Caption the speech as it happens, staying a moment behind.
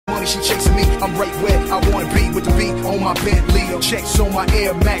she chasing me. I'm right where I wanna be with the beat on my Bentley. Checks on my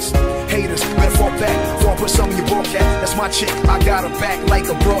Air Max. Haters better fall back before I put some in your ball cap. That's my chick. I got her back like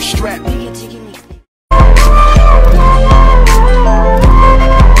a bra strap.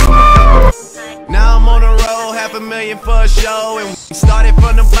 Now I'm on the road, $500,000 for a show, and we started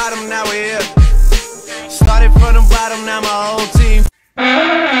from the bottom, now we're here. Started from the bottom, now my whole team.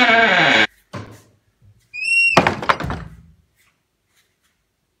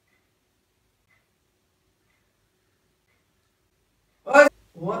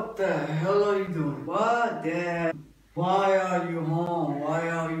 What the hell are you doing? What the? Why are you home? Why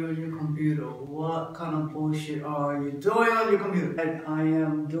are you on your computer? What kind of bullshit are you doing on your computer? And I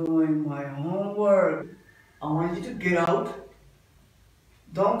am doing my homework. I want you to get out.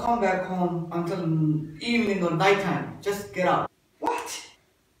 Don't come back home until evening or nighttime. Just get out. What?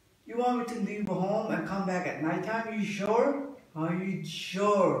 You want me to leave home and come back at nighttime? Are you sure? Are you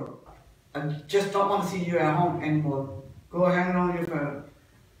sure? I just don't want to see you at home anymore. Go hang around with your friend.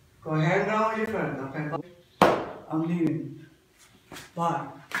 Go hang around with your friend, okay? I'm leaving. Bye.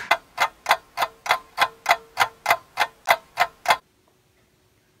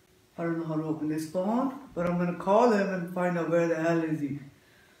 I don't know how to open this phone, but I'm gonna call him and find out where the hell is he.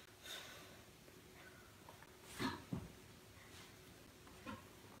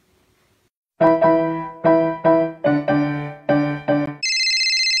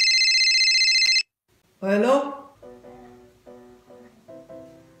 Hello?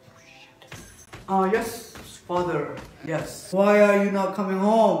 Yes, father. Yes. Why are you not coming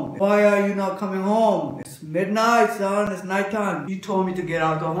home? Why are you not coming home? It's midnight, son. It's nighttime. You told me to get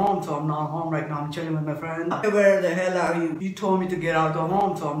out of home, so I'm not home right now. I'm chilling with my friends. Where the hell are you? You told me to get out of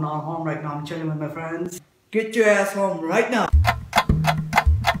home, so I'm not home right now. I'm chilling with my friends. Get your ass home right now.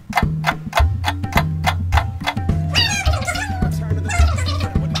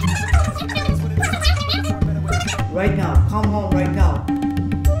 Right now. Come home right now.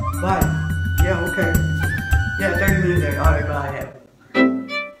 Bye. Yeah, okay. Yeah, 30 minutes there. Alright, bye.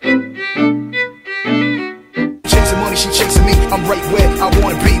 Chasing money, she chasing me. I'm right where I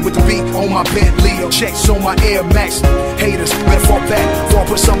wanna be with the beat on my Bentley. Checks on my Air Max. Haters better fall back before I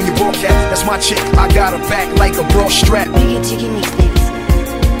put some in your ball cap. That's my chick. I got her back like a bra strap.